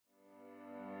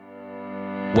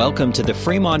Welcome to the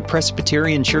Fremont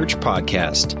Presbyterian Church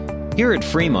podcast. Here at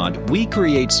Fremont, we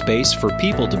create space for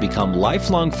people to become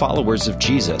lifelong followers of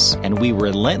Jesus, and we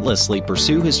relentlessly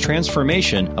pursue His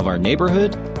transformation of our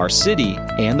neighborhood, our city,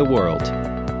 and the world.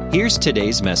 Here's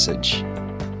today's message.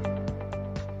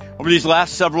 Over these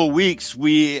last several weeks,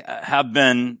 we have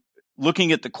been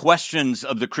looking at the questions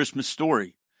of the Christmas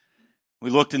story. We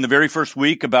looked in the very first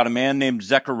week about a man named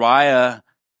Zechariah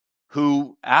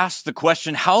who asked the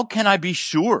question, how can I be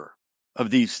sure of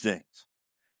these things?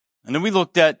 And then we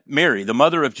looked at Mary, the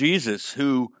mother of Jesus,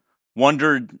 who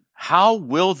wondered, how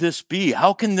will this be?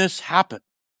 How can this happen?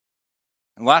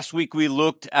 And last week we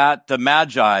looked at the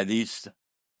Magi, these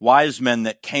wise men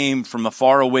that came from a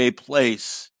faraway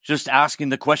place, just asking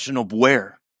the question of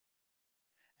where.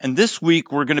 And this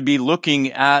week we're going to be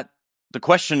looking at the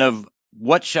question of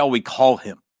what shall we call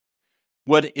him?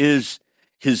 What is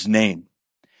his name?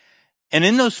 And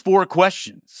in those four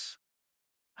questions,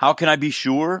 how can I be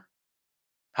sure?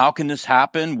 How can this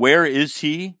happen? Where is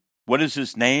he? What is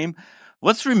his name?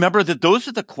 Let's remember that those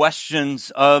are the questions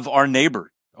of our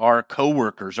neighbor, our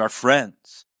coworkers, our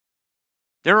friends.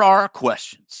 There are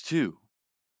questions too.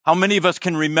 How many of us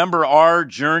can remember our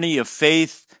journey of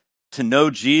faith to know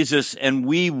Jesus and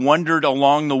we wondered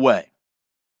along the way,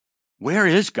 where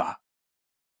is God?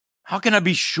 How can I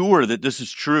be sure that this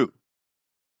is true?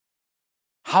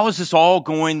 How is this all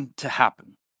going to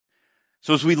happen?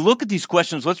 So as we look at these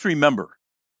questions, let's remember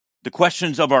the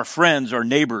questions of our friends, our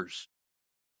neighbors.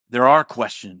 There are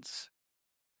questions.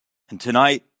 And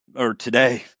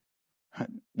today,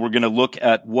 we're going to look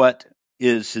at what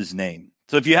is his name.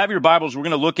 So if you have your Bibles, we're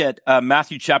going to look at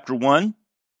Matthew chapter 1,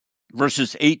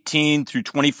 verses 18 through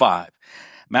 25.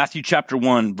 Matthew chapter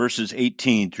 1, verses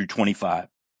 18 through 25.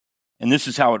 And this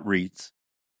is how it reads.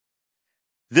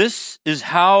 This is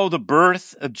how the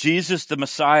birth of Jesus the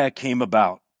Messiah came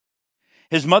about.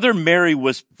 His mother Mary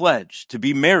was pledged to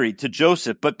be married to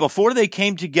Joseph, but before they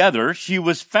came together, she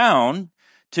was found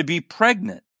to be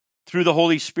pregnant through the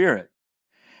Holy Spirit.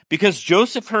 Because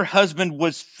Joseph, her husband,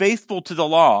 was faithful to the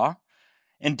law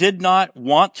and did not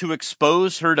want to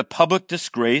expose her to public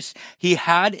disgrace, he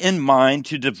had in mind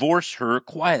to divorce her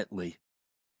quietly.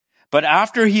 But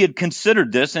after he had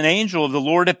considered this, an angel of the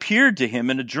Lord appeared to him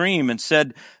in a dream and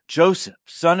said, Joseph,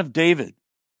 son of David,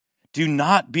 do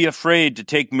not be afraid to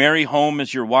take Mary home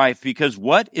as your wife, because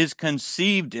what is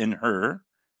conceived in her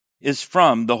is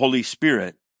from the Holy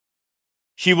Spirit.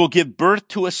 She will give birth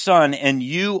to a son, and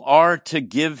you are to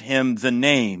give him the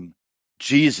name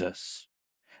Jesus,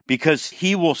 because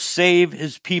he will save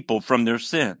his people from their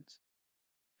sins.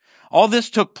 All this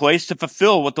took place to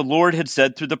fulfill what the Lord had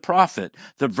said through the prophet.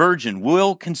 The virgin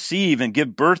will conceive and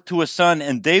give birth to a son,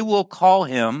 and they will call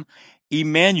him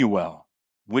Emmanuel,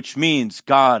 which means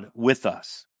God with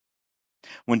us.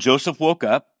 When Joseph woke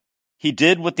up, he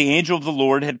did what the angel of the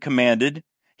Lord had commanded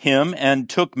him and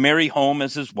took Mary home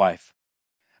as his wife.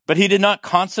 But he did not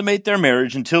consummate their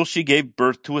marriage until she gave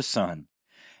birth to a son,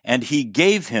 and he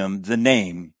gave him the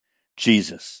name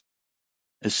Jesus.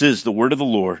 This is the word of the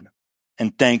Lord.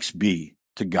 And thanks be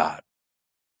to God.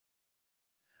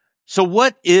 So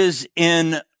what is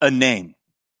in a name?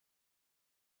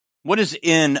 What is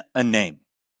in a name?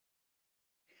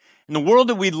 In the world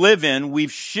that we live in,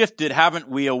 we've shifted, haven't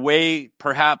we, away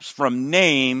perhaps from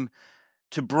name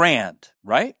to brand,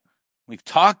 right? We've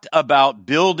talked about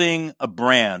building a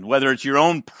brand, whether it's your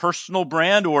own personal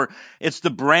brand or it's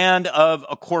the brand of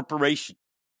a corporation.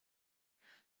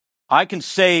 I can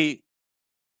say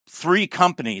three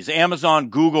companies, Amazon,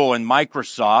 Google, and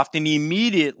Microsoft, and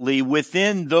immediately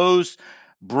within those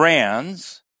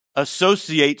brands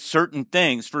associate certain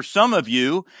things. For some of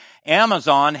you,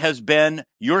 Amazon has been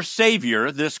your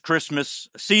savior this Christmas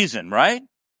season, right?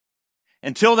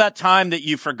 Until that time that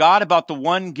you forgot about the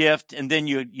one gift and then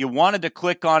you wanted to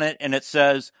click on it and it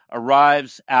says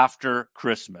arrives after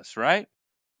Christmas, right?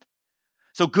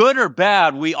 So good or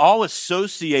bad, we all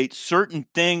associate certain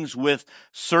things with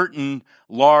certain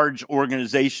large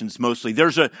organizations mostly.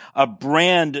 There's a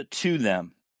brand to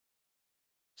them.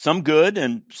 Some good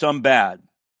and some bad.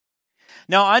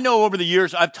 Now, I know over the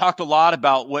years I've talked a lot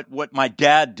about what my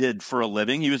dad did for a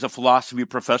living. He was a philosophy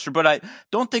professor, but I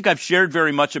don't think I've shared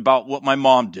very much about what my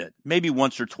mom did, maybe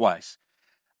once or twice.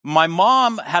 My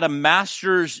mom had a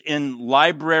master's in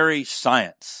library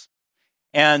science.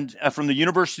 And from the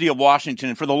University of Washington.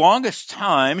 And for the longest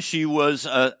time, she was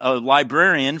a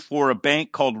librarian for a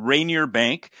bank called Rainier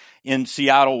Bank in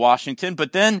Seattle, Washington.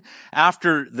 But then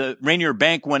after the Rainier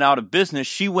Bank went out of business,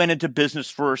 she went into business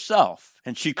for herself.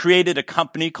 And she created a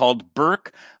company called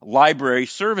Burke Library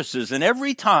Services. And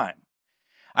every time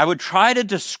I would try to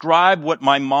describe what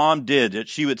my mom did, that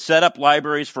she would set up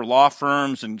libraries for law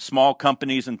firms and small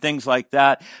companies and things like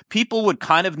that. People would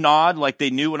kind of nod like they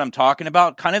knew what I'm talking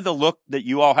about, kind of the look that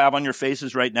you all have on your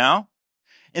faces right now,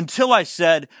 until I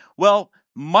said, well,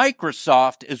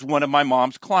 Microsoft is one of my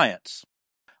mom's clients.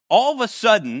 All of a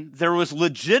sudden, there was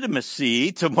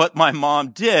legitimacy to what my mom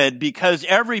did because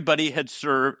everybody had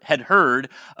heard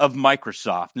of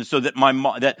Microsoft. And so that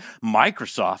that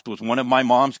Microsoft was one of my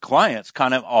mom's clients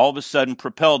kind of all of a sudden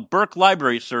propelled Burke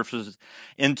Library Services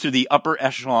into the upper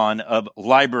echelon of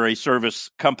library service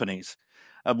companies,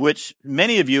 of which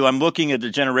many of you, I'm looking at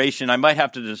the generation, I might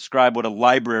have to describe what a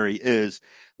library is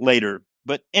later.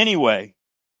 But anyway,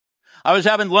 I was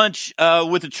having lunch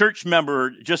with a church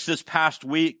member just this past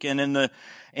week, and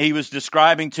he was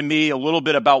describing to me a little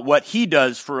bit about what he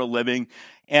does for a living.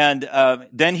 And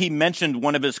then he mentioned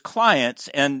one of his clients,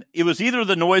 and it was either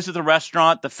the noise of the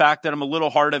restaurant, the fact that I'm a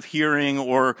little hard of hearing,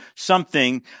 or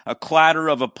something, a clatter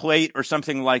of a plate or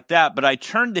something like that. But I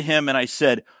turned to him and I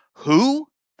said, "Who?"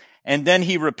 And then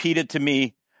he repeated to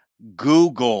me,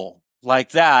 "Google."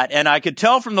 Like that. And I could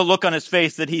tell from the look on his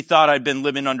face that he thought I'd been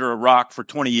living under a rock for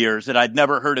 20 years, that I'd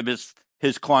never heard of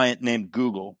his client named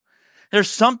Google. There's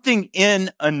something in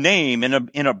a name,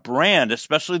 in a brand,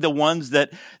 especially the ones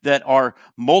that are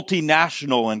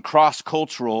multinational and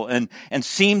cross-cultural and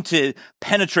seem to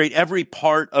penetrate every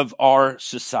part of our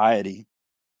society.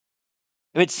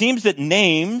 It seems that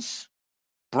names,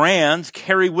 brands,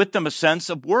 carry with them a sense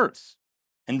of worth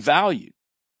and value.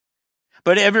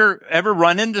 But ever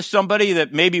run into somebody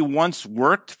that maybe once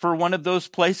worked for one of those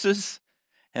places,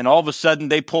 and all of a sudden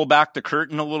they pull back the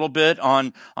curtain a little bit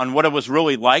on what it was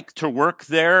really like to work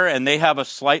there, and they have a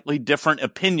slightly different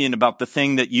opinion about the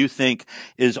thing that you think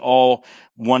is all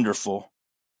wonderful?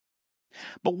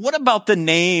 But what about the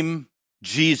name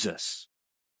Jesus?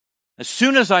 As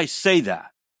soon as I say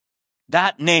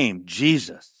that name,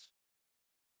 Jesus,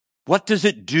 what does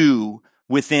it do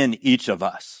within each of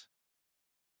us?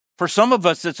 For some of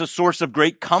us, it's a source of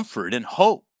great comfort and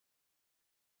hope.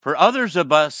 For others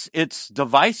of us, it's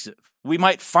divisive. We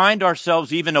might find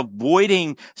ourselves even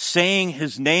avoiding saying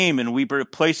his name, and we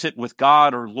replace it with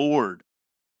God or Lord.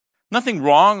 Nothing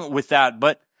wrong with that,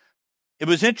 but it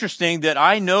was interesting that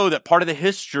I know that part of the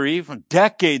history from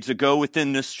decades ago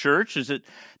within this church is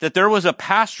that there was a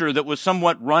pastor that was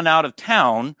somewhat run out of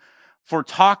town for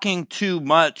talking too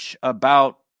much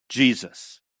about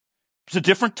Jesus. It's a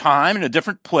different time and a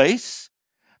different place,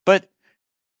 but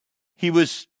he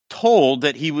was told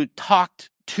that he would talk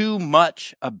too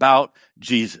much about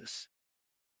Jesus.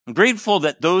 I'm grateful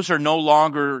that those are no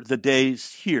longer the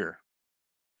days here.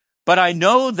 But I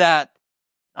know that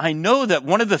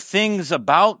one of the things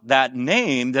about that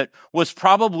name that was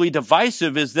probably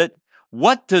divisive is that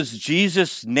what does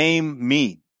Jesus' name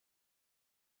mean?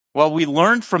 Well, we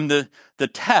learned from the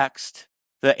text,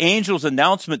 the angel's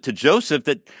announcement to Joseph,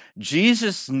 that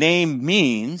Jesus' name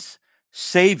means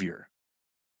Savior.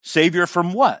 Savior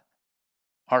from what?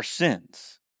 Our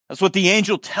sins. That's what the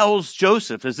angel tells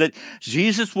Joseph, is that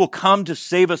Jesus will come to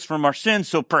save us from our sins.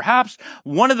 So perhaps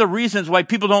one of the reasons why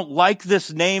people don't like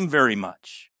this name very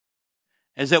much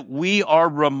is that we are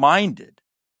reminded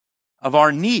of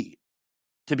our need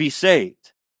to be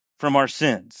saved from our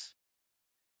sins.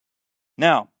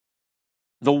 Now,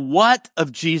 the what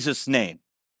of Jesus' name.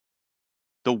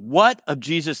 The what of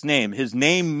Jesus' name, his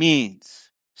name means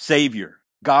Savior,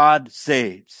 God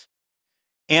saves,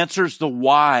 answers the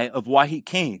why of why he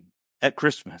came at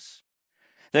Christmas.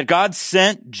 That God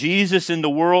sent Jesus in the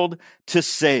world to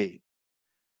save.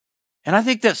 And I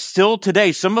think that still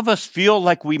today, some of us feel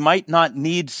like we might not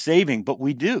need saving, but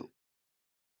we do.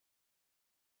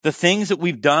 The things that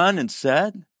we've done and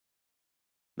said,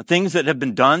 the things that have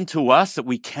been done to us that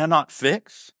we cannot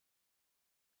fix,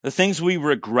 the things we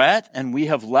regret and we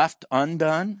have left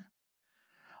undone.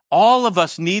 All of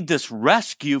us need this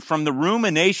rescue from the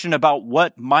rumination about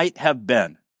what might have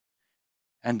been.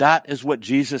 And that is what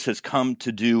Jesus has come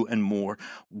to do and more.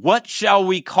 What shall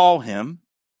we call him?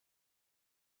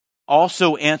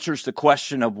 Also answers the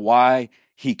question of why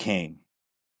he came.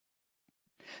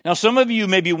 Now, some of you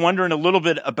may be wondering a little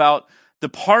bit about the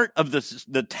part of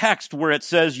the text where it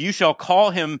says, you shall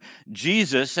call him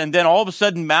Jesus. And then all of a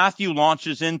sudden, Matthew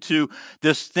launches into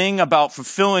this thing about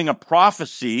fulfilling a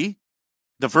prophecy.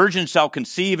 The virgin shall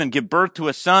conceive and give birth to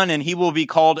a son, and he will be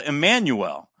called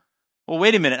Emmanuel. Well,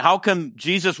 wait a minute. How come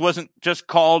Jesus wasn't just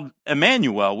called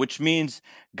Emmanuel, which means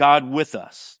God with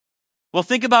us? Well,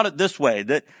 think about it this way,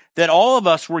 that all of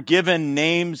us were given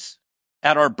names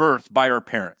at our birth by our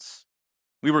parents.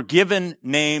 We were given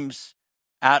names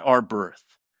at our birth.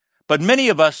 But many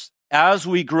of us as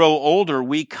we grow older,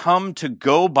 we come to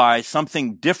go by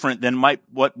something different than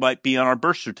what might be on our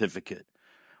birth certificate.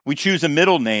 We choose a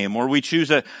middle name, or we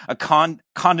choose a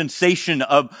condensation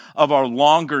of our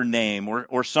longer name,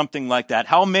 or something like that.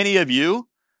 How many of you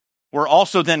were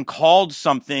also then called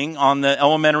something on the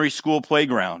elementary school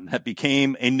playground that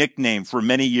became a nickname for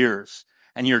many years,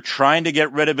 and you're trying to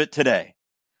get rid of it today?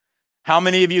 How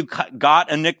many of you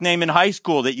got a nickname in high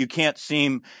school that you can't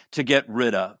seem to get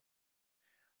rid of?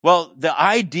 Well, the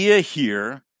idea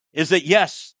here is that,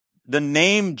 yes, the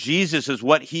name Jesus is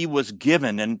what he was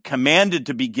given and commanded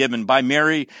to be given by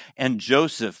Mary and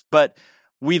Joseph. But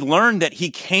we learn that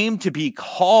he came to be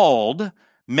called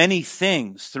many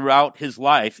things throughout his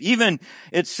life. Even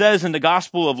it says in the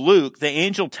Gospel of Luke, the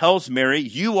angel tells Mary,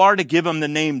 you are to give him the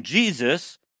name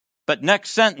Jesus. But next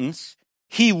sentence,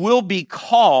 he will be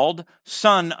called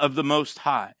Son of the Most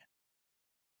High.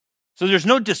 So there's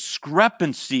no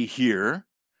discrepancy here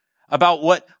about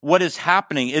what is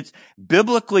happening. It's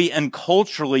biblically and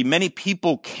culturally, many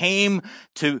people came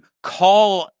to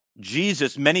call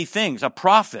Jesus many things. A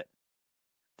prophet.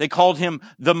 They called him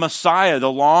the Messiah, the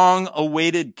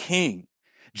long-awaited king.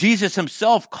 Jesus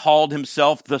himself called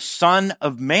himself the Son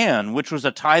of Man, which was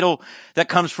a title that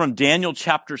comes from Daniel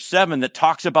chapter 7 that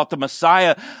talks about the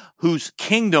Messiah whose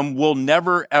kingdom will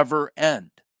never, ever end.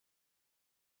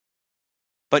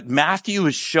 But Matthew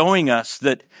is showing us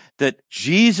that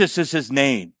Jesus is his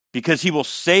name because he will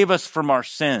save us from our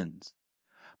sins.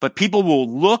 But people will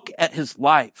look at his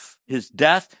life, his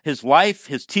death, his life,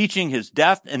 his teaching, his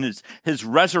death, and his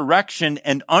resurrection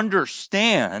and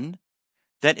understand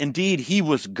that indeed he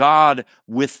was God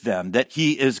with them, that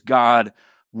he is God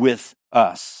with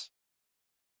us.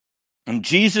 And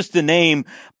Jesus, the name,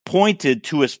 pointed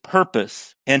to his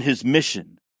purpose and his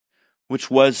mission, which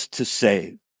was to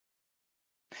save.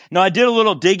 Now, I did a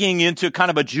little digging into kind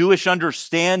of a Jewish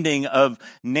understanding of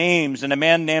names, and a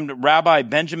man named Rabbi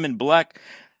Benjamin Bleck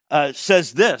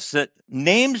says this, that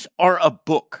names are a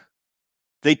book.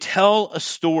 They tell a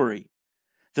story,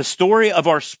 the story of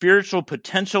our spiritual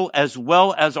potential as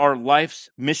well as our life's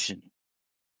mission.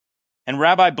 And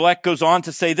Rabbi Bleck goes on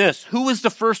to say this, who was the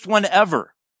first one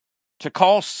ever to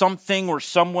call something or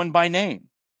someone by name?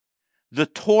 The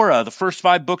Torah, the first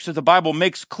 5 books of the Bible,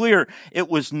 makes clear it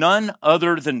was none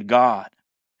other than God.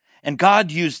 And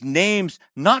God used names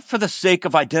not for the sake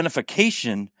of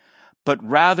identification, but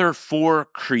rather for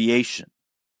creation.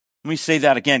 Let me say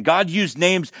that again. God used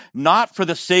names not for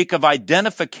the sake of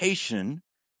identification,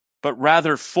 but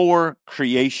rather for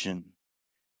creation.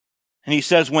 And he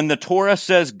says, when the Torah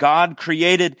says God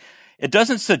created, it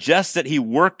doesn't suggest that he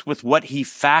worked with what he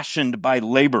fashioned by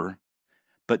labor,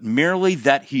 but merely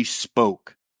that he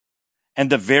spoke. And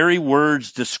the very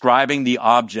words describing the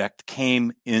object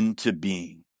came into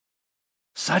being.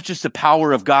 Such is the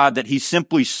power of God that he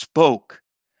simply spoke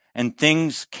and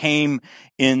things came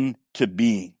into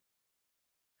being.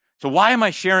 So why am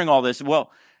I sharing all this?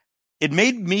 Well, it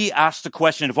made me ask the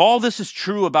question, if all this is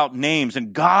true about names,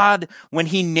 and God, when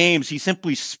he names, he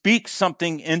simply speaks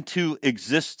something into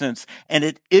existence, and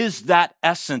it is that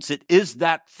essence, it is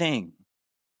that thing.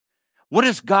 What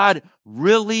is God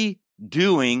really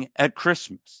doing at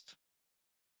Christmas?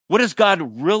 What is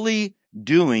God really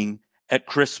doing at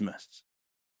Christmas?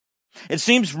 It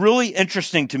seems really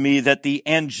interesting to me that the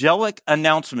angelic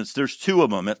announcements, there's 2 of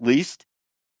them at least,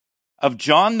 of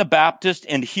John the Baptist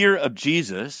and here of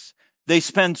Jesus, they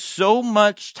spend so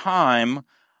much time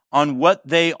on what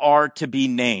they are to be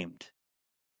named.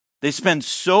 They spend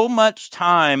so much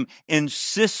time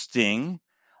insisting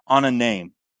on a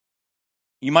name.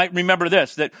 You might remember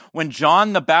this, that when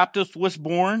John the Baptist was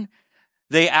born,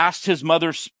 they asked his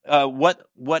mother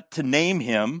what to name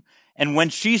him. And when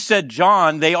she said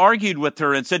John, they argued with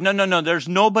her and said, no, there's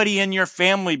nobody in your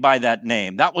family by that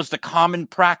name. That was the common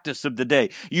practice of the day.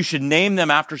 You should name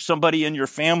them after somebody in your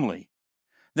family.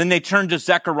 Then they turned to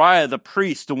Zechariah, the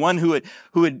priest, the one who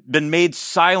had been made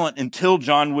silent until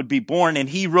John would be born. And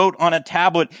he wrote on a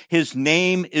tablet, his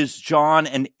name is John.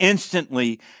 And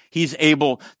instantly he's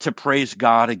able to praise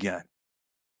God again.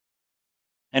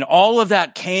 And all of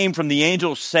that came from the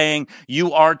angel saying,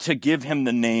 you are to give him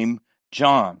the name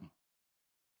John.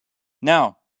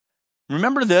 Now,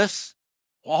 remember this,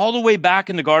 all the way back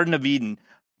in the Garden of Eden,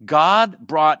 God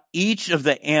brought each of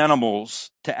the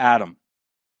animals to Adam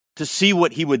to see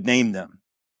what he would name them.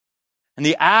 And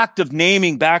the act of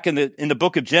naming back in the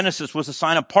book of Genesis was a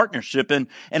sign of partnership and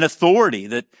authority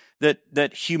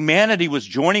that humanity was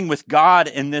joining with God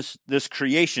in this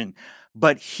creation.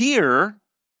 But here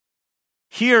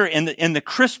in the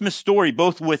Christmas story,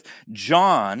 both with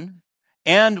John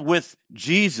and with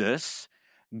Jesus,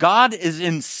 God is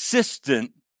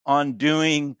insistent on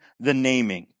doing the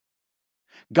naming.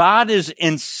 God is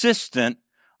insistent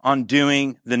on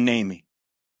doing the naming.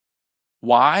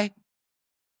 Why?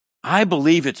 I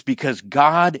believe it's because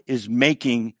God is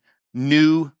making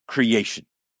new creation.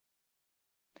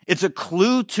 It's a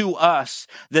clue to us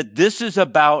that this is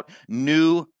about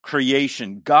new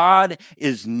creation. God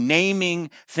is naming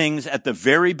things at the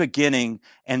very beginning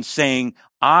and saying,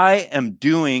 I am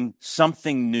doing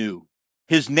something new.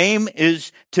 His name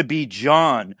is to be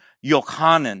John,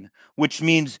 Yochanan, which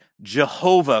means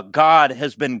Jehovah, God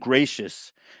has been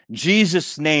gracious.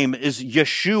 Jesus' name is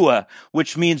Yeshua,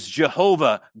 which means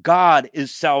Jehovah, God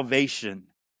is salvation.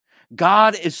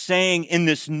 God is saying in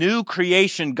this new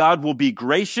creation, God will be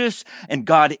gracious and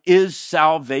God is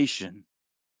salvation.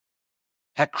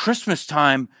 At Christmas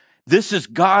time, this is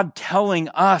God telling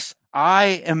us,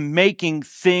 I am making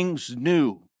things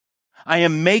new. I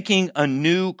am making a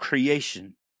new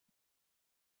creation.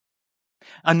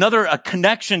 A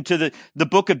connection to the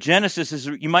book of Genesis is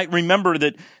you might remember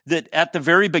that at the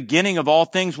very beginning of all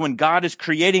things, when God is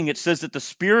creating, it says that the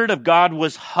Spirit of God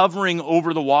was hovering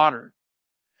over the water.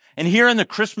 And here in the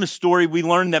Christmas story, we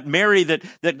learn that Mary, that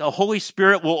the Holy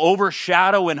Spirit will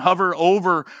overshadow and hover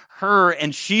over her,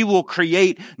 and she will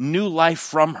create new life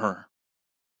from her.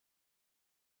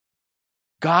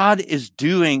 God is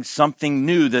doing something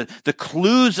new. The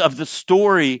clues of the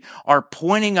story are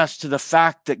pointing us to the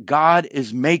fact that God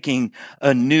is making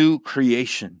a new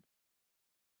creation.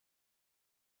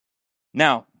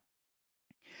 Now,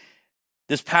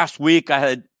 this past week, I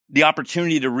had the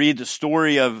opportunity to read the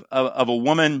story of a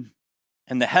woman,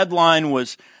 and the headline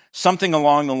was something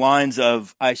along the lines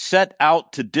of, I set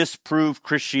out to disprove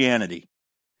Christianity.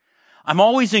 I'm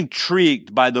always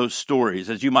intrigued by those stories,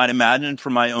 as you might imagine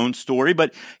from my own story.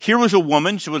 But here was a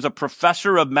woman. She was a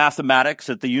professor of mathematics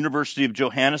at the University of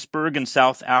Johannesburg in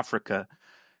South Africa.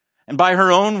 And by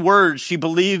her own words, she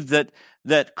believed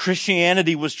that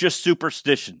Christianity was just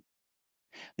superstition.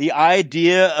 The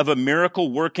idea of a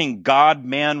miracle-working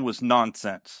God-man was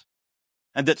nonsense.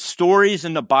 And that stories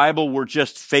in the Bible were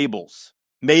just fables,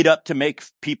 made up to make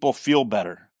people feel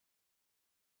better.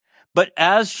 But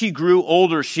as she grew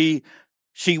older, she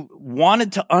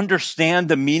wanted to understand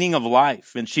the meaning of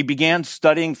life, and she began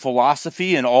studying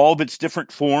philosophy in all of its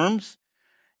different forms,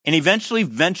 and eventually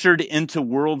ventured into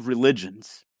world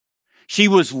religions. She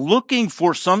was looking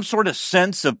for some sort of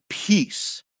sense of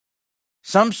peace,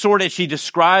 she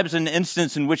describes an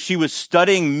instance in which she was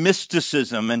studying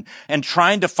mysticism and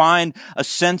trying to find a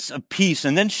sense of peace.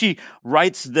 And then she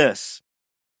writes this: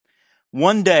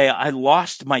 one day I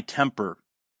lost my temper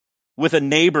with a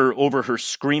neighbor over her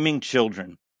screaming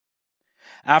children.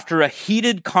 After a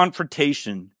heated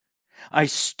confrontation, I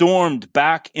stormed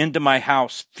back into my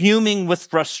house, fuming with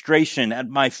frustration at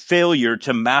my failure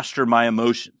to master my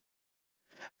emotions.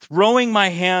 Throwing my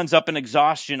hands up in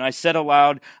exhaustion, I said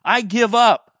aloud, I give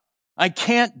up. I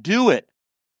can't do it.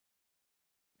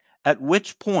 At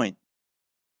which point,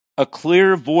 a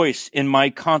clear voice in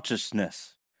my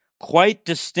consciousness, quite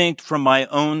distinct from my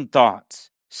own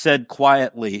thoughts, said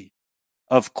quietly,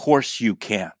 of course you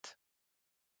can't.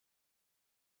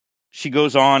 She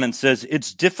goes on and says,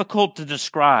 it's difficult to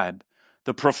describe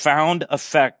the profound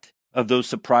effect of those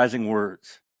surprising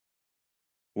words.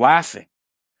 Laughing,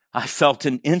 I felt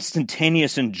an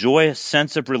instantaneous and joyous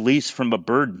sense of release from a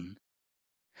burden.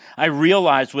 I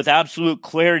realized with absolute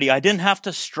clarity I didn't have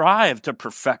to strive to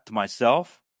perfect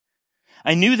myself.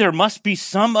 I knew there must be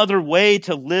some other way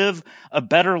to live a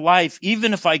better life,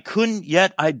 even if I couldn't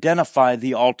yet identify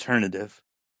the alternative.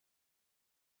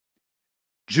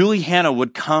 Julie Hanna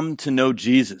would come to know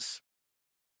Jesus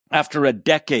after a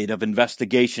decade of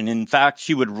investigation. In fact,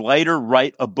 she would later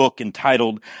write a book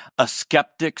entitled A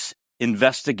Skeptic's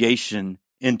Investigation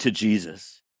into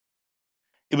Jesus.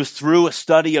 It was through a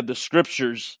study of the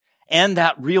scriptures and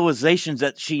that realization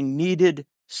that she needed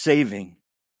saving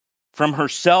from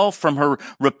herself, from her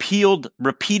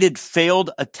repeated failed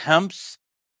attempts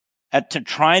at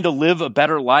trying to live a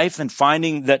better life and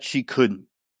finding that she couldn't.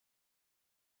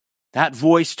 That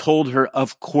voice told her,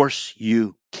 of course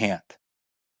you can't.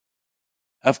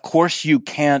 Of course you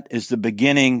can't is the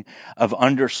beginning of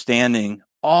understanding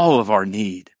all of our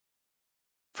need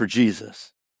for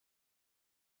Jesus.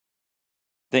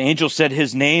 The angel said,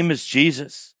 his name is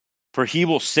Jesus, for he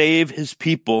will save his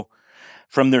people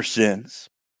from their sins.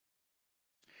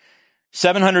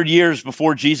 700 years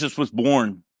before Jesus was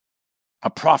born, a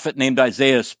prophet named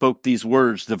Isaiah spoke these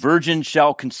words, the virgin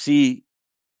shall conceive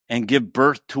and give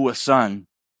birth to a son,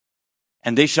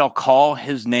 and they shall call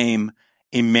his name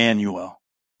Emmanuel,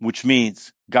 which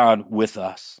means God with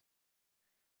us.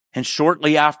 And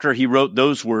shortly after he wrote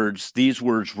those words, these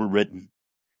words were written.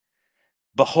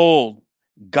 Behold,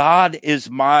 God is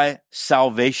my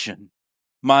salvation,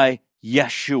 my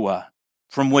Yeshua,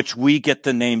 from which we get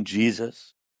the name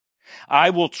Jesus. I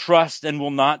will trust and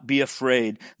will not be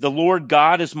afraid. The Lord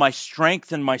God is my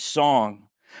strength and my song,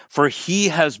 for he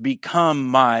has become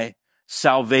my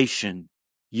salvation,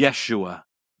 Yeshua,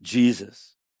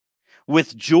 Jesus.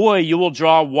 With joy you will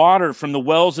draw water from the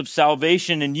wells of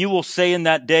salvation, and you will say in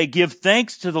that day, give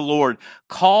thanks to the Lord,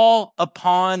 call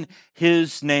upon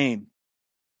his name.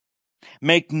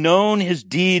 Make known his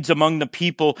deeds among the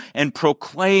people, and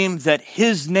proclaim that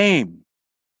his name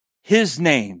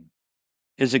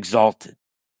is exalted.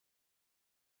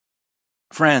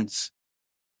 Friends,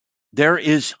 there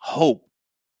is hope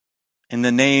in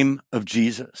the name of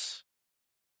Jesus.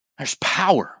 There's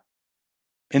power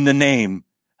in the name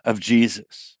of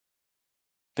Jesus.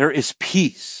 There is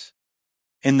peace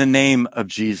in the name of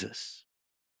Jesus.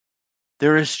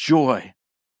 There is joy,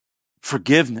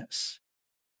 forgiveness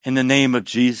in the name of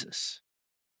Jesus.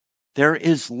 There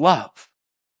is love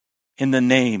in the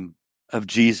name of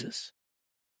Jesus.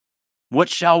 What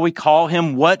shall we call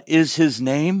him? What is his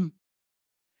name?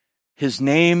 His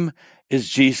name is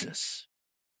Jesus,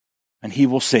 and he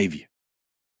will save you.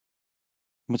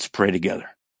 Let's pray together.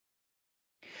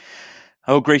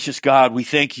 Oh, gracious God, we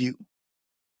thank you.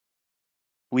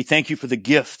 We thank you for the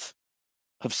gift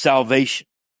of salvation,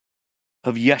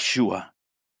 of Yeshua,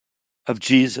 of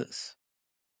Jesus.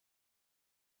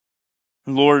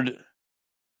 Lord,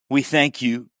 we thank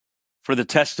you for the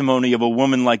testimony of a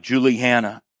woman like Julie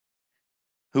Hanna,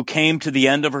 who came to the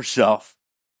end of herself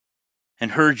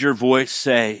and heard your voice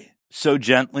say so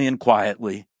gently and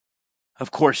quietly,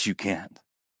 of course you can.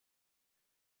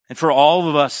 And for all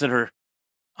of us that are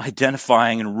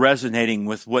identifying and resonating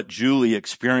with what Julie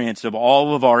experienced, of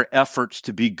all of our efforts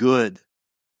to be good,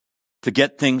 to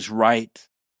get things right,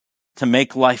 to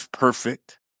make life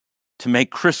perfect, to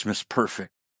make Christmas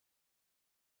perfect.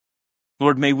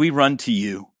 Lord, may we run to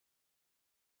you,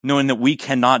 knowing that we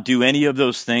cannot do any of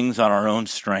those things on our own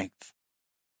strength.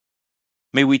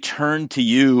 May we turn to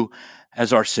you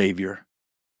as our Savior.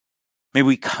 May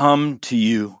we come to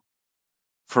you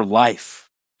for life,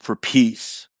 for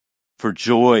peace, for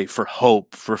joy, for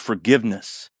hope, for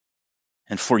forgiveness,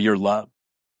 and for your love.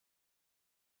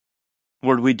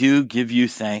 Lord, we do give you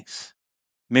thanks.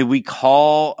 May we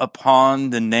call upon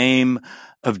the name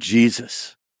of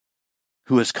Jesus,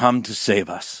 who has come to save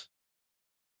us.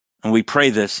 And we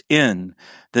pray this in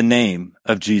the name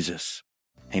of Jesus.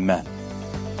 Amen.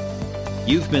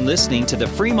 You've been listening to the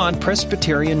Fremont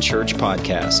Presbyterian Church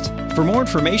podcast. For more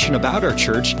information about our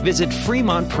church, visit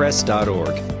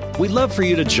fremontpres.org. We'd love for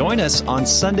you to join us on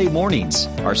Sunday mornings.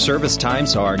 Our service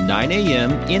times are 9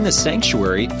 a.m. in the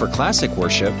sanctuary for classic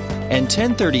worship and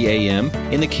 10:30 a.m.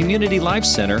 in the Community Life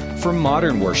Center for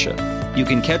modern worship. You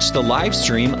can catch the live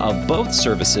stream of both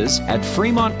services at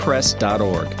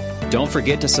fremontpres.org. Don't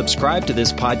forget to subscribe to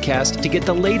this podcast to get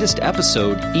the latest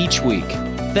episode each week.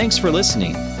 Thanks for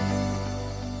listening.